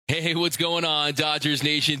Hey, what's going on, Dodgers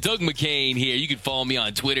Nation? Doug McCain here. You can follow me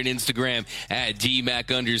on Twitter and Instagram at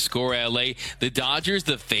DMac_LA. The Dodgers,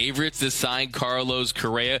 the favorites to sign Carlos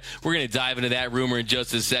Correa. We're going to dive into that rumor in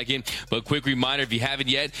just a second. But quick reminder, if you haven't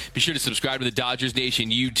yet, be sure to subscribe to the Dodgers Nation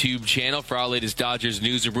YouTube channel for our latest Dodgers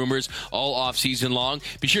news and rumors all off-season long.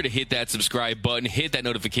 Be sure to hit that subscribe button, hit that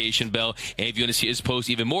notification bell, and if you want to see us post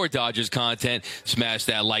even more Dodgers content, smash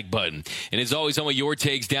that like button. And as always, I want your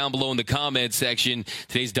takes down below in the comments section.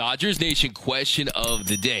 Today's Dodgers Nation question of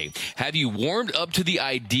the day. Have you warmed up to the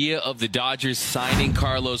idea of the Dodgers signing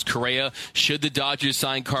Carlos Correa? Should the Dodgers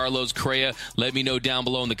sign Carlos Correa? Let me know down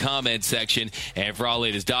below in the comments section. And for all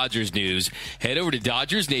latest Dodgers news, head over to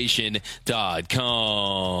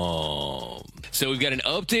DodgersNation.com. So we've got an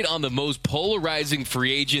update on the most polarizing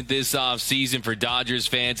free agent this offseason for Dodgers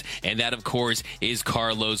fans, and that, of course, is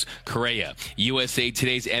Carlos Correa. USA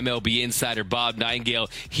Today's MLB insider Bob Nightingale,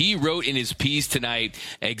 he wrote in his piece tonight,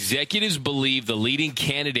 executives believe the leading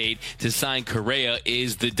candidate to sign Correa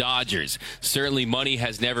is the Dodgers. Certainly money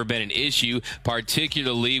has never been an issue,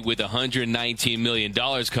 particularly with $119 million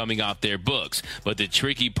coming off their books. But the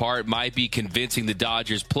tricky part might be convincing the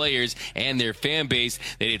Dodgers players and their fan base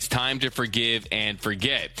that it's time to forgive and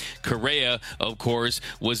forget. Correa, of course,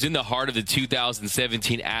 was in the heart of the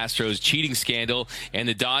 2017 Astros cheating scandal, and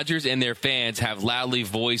the Dodgers and their fans have loudly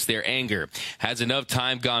voiced their anger. Has enough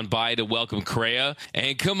time gone by to welcome Correa?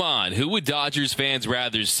 And come on, who would Dodgers fans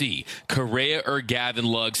rather see, Correa or Gavin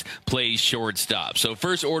Lux play shortstop? So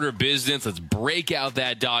first order of business, let's break out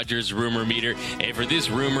that Dodgers rumor meter. And for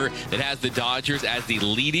this rumor that has the Dodgers as the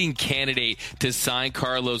leading candidate to sign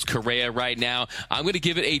Carlos Correa right now, I'm going to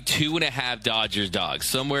give it a 2.5 Dodgers dogs.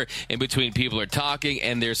 Somewhere in between people are talking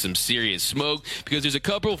and there's some serious smoke because there's a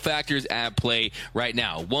couple of factors at play right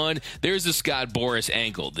now. One, there's the Scott Boras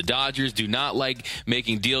angle. The Dodgers do not like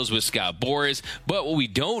making deals with Scott Boras, but what we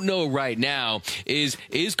don't know right now is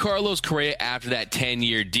Carlos Correa after that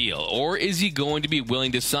 10-year deal, or is he going to be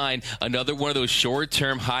willing to sign another one of those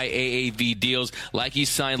short-term high AAV deals like he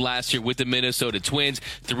signed last year with the Minnesota Twins,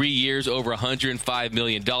 3 years over $105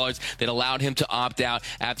 million that allowed him to opt out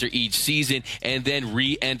after each season and then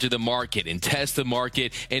re-enter the market and test the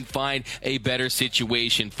market and find a better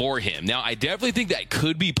situation for him. Now, I definitely think that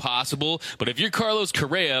could be possible, but if you're Carlos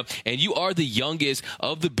Correa and you are the youngest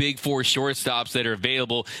of the big four shortstops that are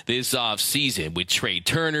available this offseason with Trey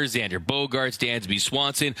Turner, Xander Bogaerts, Dansby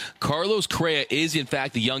Swanson, Carlos Correa is in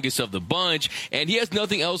fact the youngest of the bunch, and he has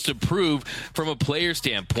nothing else to prove from a player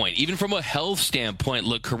standpoint. Even from a health standpoint,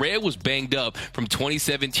 look, Correa was banged up from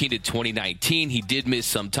 2017 to 2019. He did miss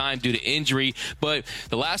some time due to injury, but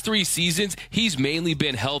the last 3 seasons, he's mainly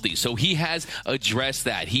been healthy. So he has addressed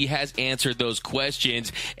that. He has answered those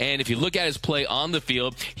questions. And if you look at his play on the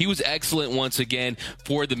field, he was excellent once again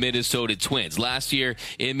for the Minnesota Twins. Last year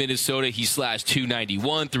in Minnesota, he slashed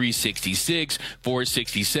 .291, .366,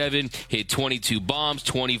 .467, hit 22 bombs,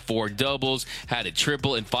 24 doubles, had a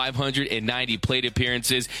triple in 590 plate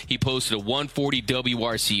appearances. He posted a 140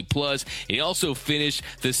 WRC plus. And he also finished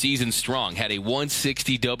the season strong, had a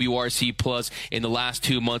 160 WRC plus in the last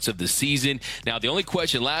 2 months of the season. Now, the only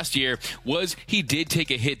question last year was he did take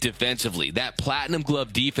a hit defensively. That platinum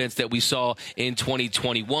glove defense that we saw in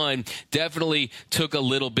 2021 definitely took a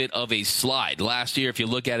little bit of a slide. Last year, if you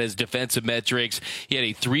look at his defensive metrics, he had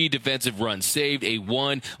a 3 defensive runs saved, a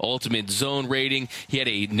 1 ultimate zone rating. He had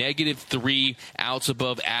a -3 outs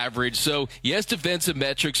above average. So, yes, defensive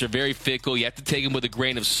metrics are very fickle. You have to take them with a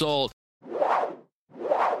grain of salt.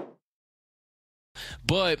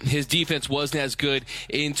 But his defense wasn't as good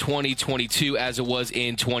in 2022 as it was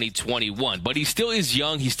in 2021. But he still is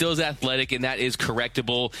young. He still is athletic, and that is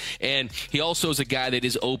correctable. And he also is a guy that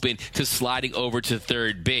is open to sliding over to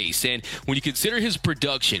third base. And when you consider his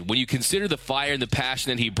production, when you consider the fire and the passion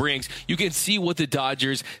that he brings, you can see what the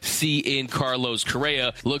Dodgers see in Carlos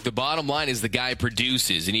Correa. Look, the bottom line is the guy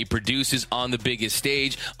produces, and he produces on the biggest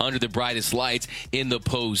stage under the brightest lights in the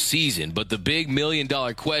postseason. But the big $1 million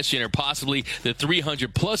question, or possibly the $300+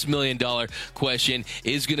 million question,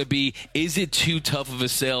 is going to be, is it too tough of a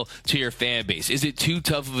sell to your fan base? Is it too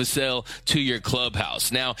tough of a sell to your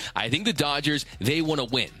clubhouse? Now, I think the Dodgers, they want to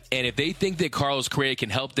win. And if they think that Carlos Correa can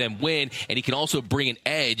help them win, and he can also bring an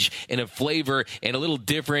edge and a flavor and a little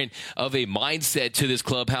different of a mindset to this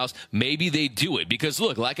clubhouse, maybe they do it. Because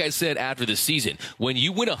look, like I said after the season, when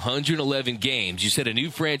you win 111 games, you set a new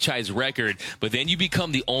franchise record, but then you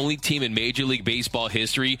become the only team in Major League Baseball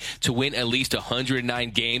history to win at least 119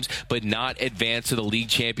 9 games, but not advance to the league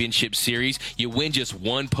championship series. You win just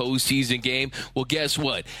one postseason game. Well, guess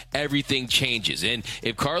what? Everything changes. And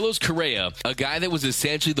if Carlos Correa, a guy that was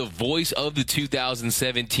essentially the voice of the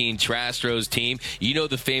 2017 Astros team, you know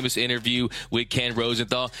the famous interview with Ken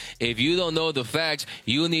Rosenthal. If you don't know the facts,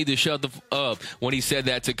 you need to shut the up when he said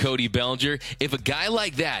that to Cody Bellinger. If a guy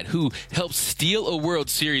like that, who helped steal a World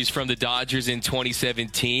Series from the Dodgers in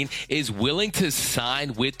 2017, is willing to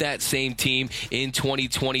sign with that same team in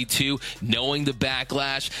 2022, knowing the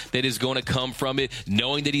backlash that is going to come from it,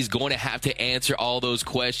 knowing that he's going to have to answer all those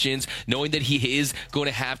questions, knowing that he is going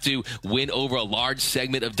to have to win over a large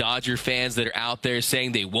segment of Dodger fans that are out there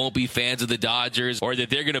saying they won't be fans of the Dodgers, or that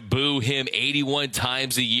they're going to boo him 81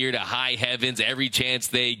 times a year to high heavens every chance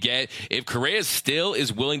they get. If Correa still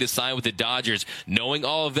is willing to sign with the Dodgers, knowing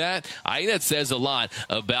all of that, I think that says a lot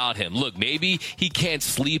about him. Look, maybe he can't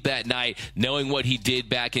sleep at night knowing what he did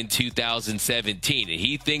back in 2017, and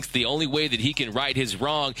he thinks the only way that he can right his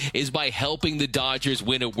wrong is by helping the Dodgers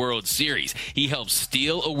win a World Series. He helped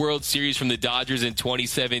steal a World Series from the Dodgers in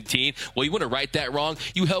 2017. Well, you want to right that wrong?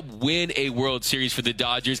 You help win a World Series for the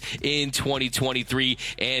Dodgers in 2023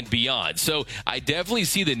 and beyond. So I definitely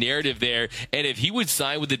see the narrative there, and if he would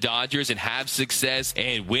sign with the Dodgers and have success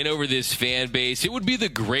and win over this fan base, it would be the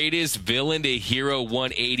greatest villain to hero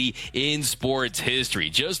 180 in sports history.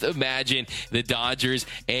 Just imagine the Dodgers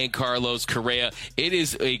and Carlos Correa. It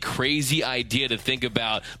is a crazy idea to think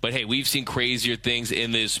about, but hey, we've seen crazier things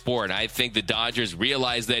in this sport, and I think the Dodgers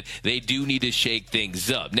realize that they do need to shake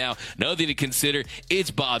things up. Now, another thing to consider,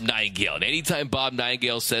 it's Bob Nightingale, and anytime Bob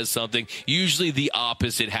Nightingale says something, usually the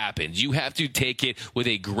opposite happens. You have to take it with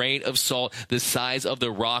a grain of salt the size of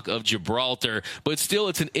the Rock of Gibraltar, but still,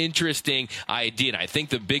 it's an interesting idea, and I think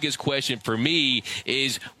the biggest question for me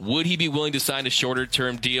is, would he be willing to sign a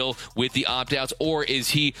shorter-term deal with the opt-outs, or is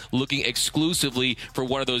he looking exclusively for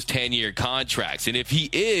one of those 10-year contracts? And if he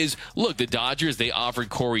is, look, the Dodgers, they offered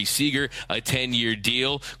Corey Seager a 10-year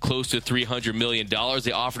deal, close to $300 million.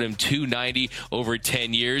 They offered him $290 over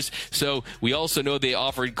 10 years. So we also know they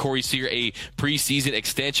offered Corey Seager a preseason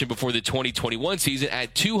extension before the 2021 season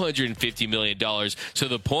at $250 million. So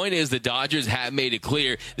the point is, the Dodgers have made it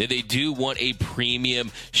clear that they do want a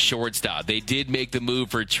premium shortstop. They did make the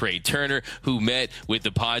move for Trey Turner, who met with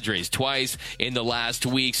the Padres twice in the last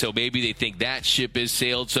week. So maybe they think that ship has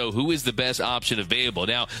sailed. So who is the best option available?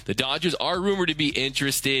 Now, the Dodgers are rumored to be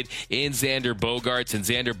interested in Xander Bogaerts, and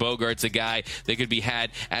Xander Bogaerts, a guy that could be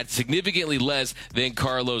had at significantly less than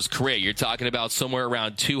Carlos Correa. You're talking about somewhere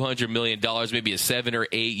around $200 million, maybe a 7 or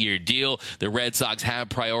 8 year deal. The Red Sox have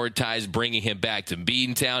prioritized bringing him back to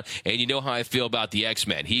Beantown, and you know how I feel about the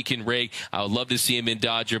X-Men. He can rake. I would love to see him in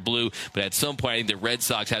Dodger blue, but at some point, I think the Red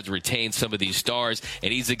Sox have to retain some of these stars,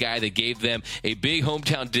 and he's a guy that gave them a big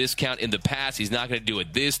hometown discount in the past. He's not going to do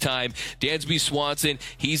it this time. Dansby Swanson,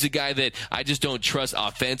 he's a guy that I just don't trust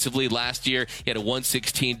offensively. Last year, he had a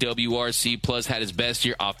 116 WRC plus, had his best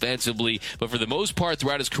year offensively, but for the most part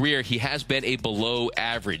throughout his career, he has been a below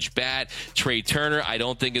average bat. Trey Turner, I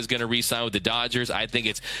don't think is going to re-sign with the Dodgers. I think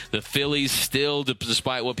it's the Phillies still,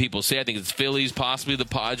 despite what people say. I think it's Phillies, possibly the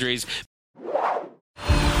Padres.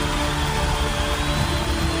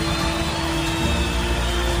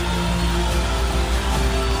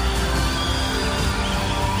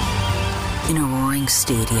 In a roaring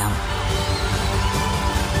stadium,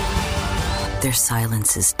 their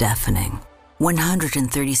silence is deafening.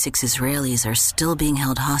 136 Israelis are still being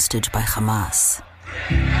held hostage by Hamas.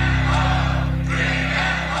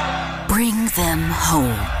 Bring them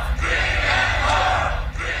home.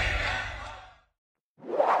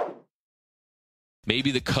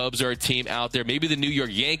 Maybe the Cubs are a team out there. Maybe the New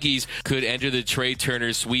York Yankees could enter the Trey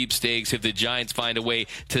Turner sweepstakes if the Giants find a way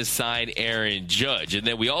to sign Aaron Judge. And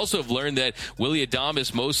then we also have learned that Willy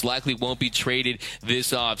Adames most likely won't be traded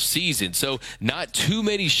this offseason. So not too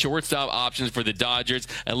many shortstop options for the Dodgers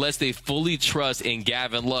unless they fully trust in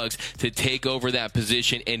Gavin Lux to take over that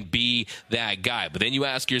position and be that guy. But then you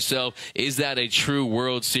ask yourself, is that a true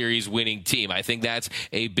World Series winning team? I think that's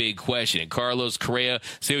a big question. And Carlos Correa,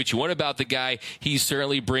 say what you want about the guy, he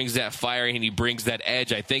certainly brings that fire and he brings that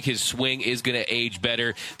edge. I think his swing is going to age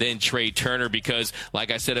better than Trey Turner because,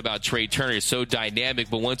 like I said about Trey Turner, is so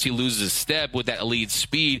dynamic, but once he loses a step with that elite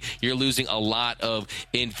speed, you're losing a lot of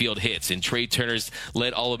infield hits. And Trey Turner's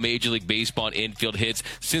led all of Major League Baseball in infield hits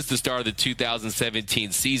since the start of the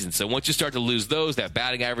 2017 season. So once you start to lose those, that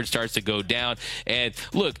batting average starts to go down. And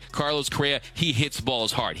look, Carlos Correa, he hits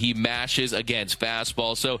balls hard. He mashes against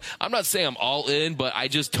fastball. So I'm not saying I'm all in, but I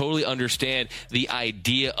just totally understand the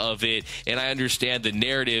idea of it, and I understand the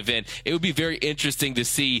narrative, and it would be very interesting to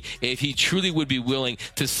see if he truly would be willing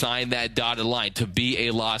to sign that dotted line to be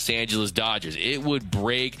a Los Angeles Dodgers. It would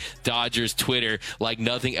break Dodgers Twitter like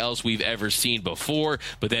nothing else we've ever seen before.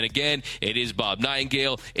 But then again, it is Bob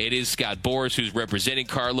Nightingale, it is Scott Boras who's representing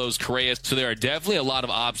Carlos Correa, so there are definitely a lot of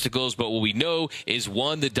obstacles. But what we know is,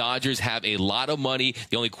 one, the Dodgers have a lot of money.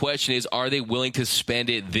 The only question is, are they willing to spend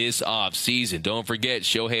it this offseason? Don't forget,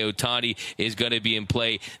 Shohei Ohtani is going to be in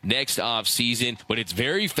play next offseason. But it's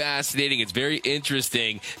very fascinating. It's very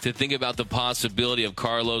interesting to think about the possibility of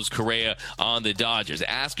Carlos Correa on the Dodgers.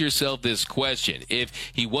 Ask yourself this question. If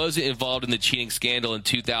he wasn't involved in the cheating scandal in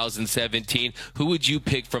 2017, who would you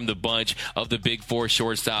pick from the bunch of the big four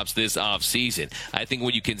shortstops this offseason? I think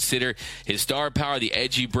when you consider his star power, the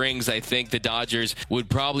edge he brings, I think the Dodgers would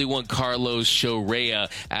probably want Carlos Correa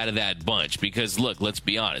out of that bunch. Because, look, let's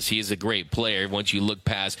be honest, he is a great player once you look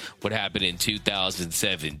past what happened in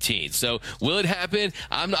 2017. So will it happen?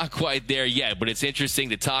 I'm not quite there yet, but it's interesting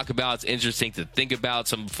to talk about. It's interesting to think about.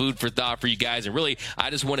 Some food for thought for you guys. And really, I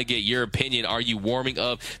just want to get your opinion. Are you warming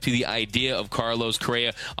up to the idea of Carlos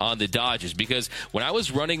Correa on the Dodgers? Because when I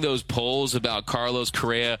was running those polls about Carlos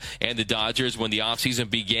Correa and the Dodgers when the offseason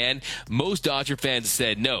began, most Dodger fans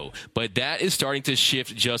said no. But that is starting to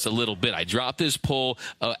shift just a little bit. I dropped this poll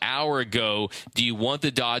an hour ago. Do you want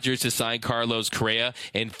the Dodgers to sign Carlos Correa?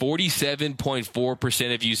 And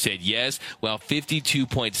 47.4% of you said yes, while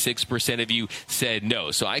 52.6% of you said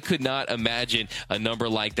no. So I could not imagine a number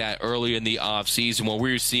like that earlier in the offseason when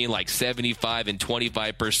we were seeing like 75 and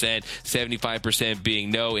 25%, 75%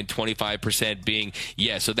 being no and 25% being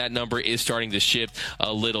yes. So that number is starting to shift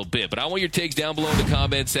a little bit. But I want your takes down below in the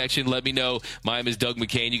comment section. Let me know. My name is Doug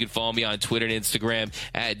McCain. You can follow me on Twitter and Instagram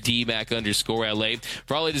at DMac_LA.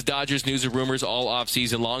 For all latest Dodgers news and rumors all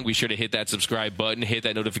offseason long, be sure to hit that subscribe button, hit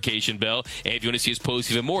that notification bell. And if you want to see us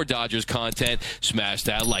post even more Dodgers content, smash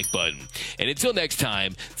that like button. And until next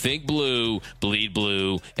time, think blue, bleed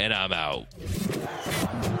blue, and I'm out.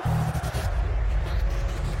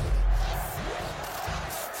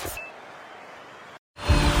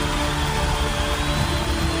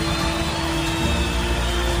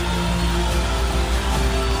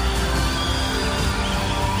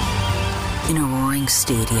 In a roaring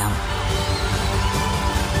stadium,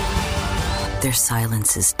 their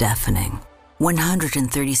silence is deafening.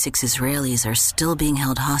 136 Israelis are still being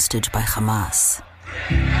held hostage by Hamas.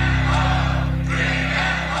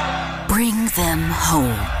 Bring them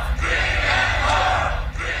home.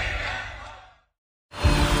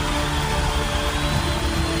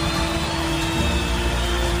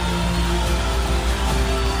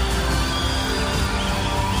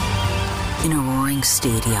 In a roaring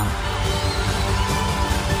stadium,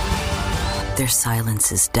 their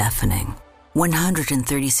silence is deafening.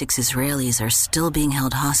 136 Israelis are still being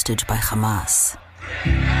held hostage by Hamas.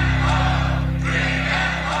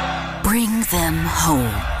 Bring them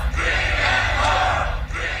home.